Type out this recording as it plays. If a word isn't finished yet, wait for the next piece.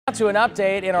To an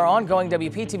update in our ongoing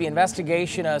WPTV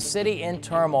investigation, a city in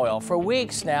turmoil. For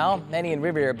weeks now, many in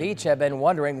Riviera Beach have been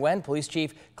wondering when Police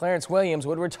Chief Clarence Williams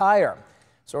would retire.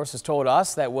 Sources told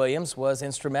us that Williams was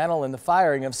instrumental in the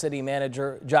firing of City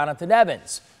Manager Jonathan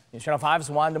Evans. News Channel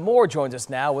 5's Wanda Moore joins us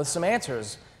now with some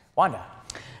answers. Wanda.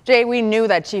 Jay, we knew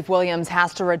that Chief Williams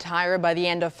has to retire by the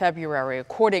end of February,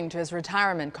 according to his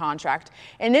retirement contract.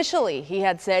 Initially, he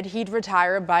had said he'd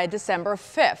retire by December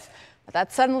 5th. But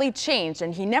that suddenly changed,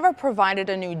 and he never provided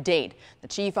a new date. The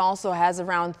chief also has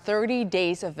around 30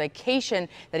 days of vacation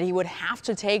that he would have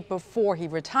to take before he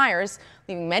retires,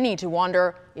 leaving many to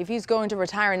wonder if he's going to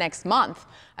retire next month.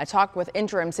 I talked with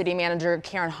interim city manager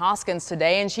Karen Hoskins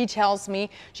today, and she tells me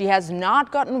she has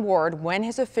not gotten word when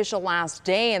his official last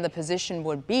day in the position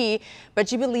would be, but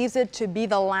she believes it to be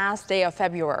the last day of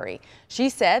February. She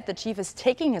said the chief is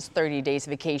taking his 30 days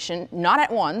vacation, not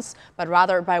at once, but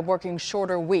rather by working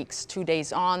shorter weeks, 2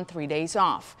 days on, 3 days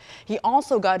off. He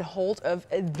also got hold of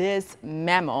this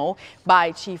memo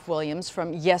by Chief Williams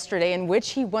from yesterday, in which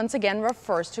he once again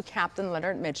refers to Captain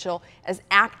Leonard Mitchell as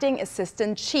acting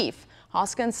assistant chief.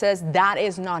 Hoskins says that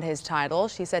is not his title.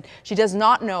 She said she does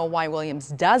not know why Williams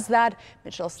does that.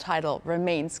 Mitchell's title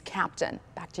remains captain.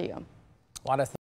 Back to you.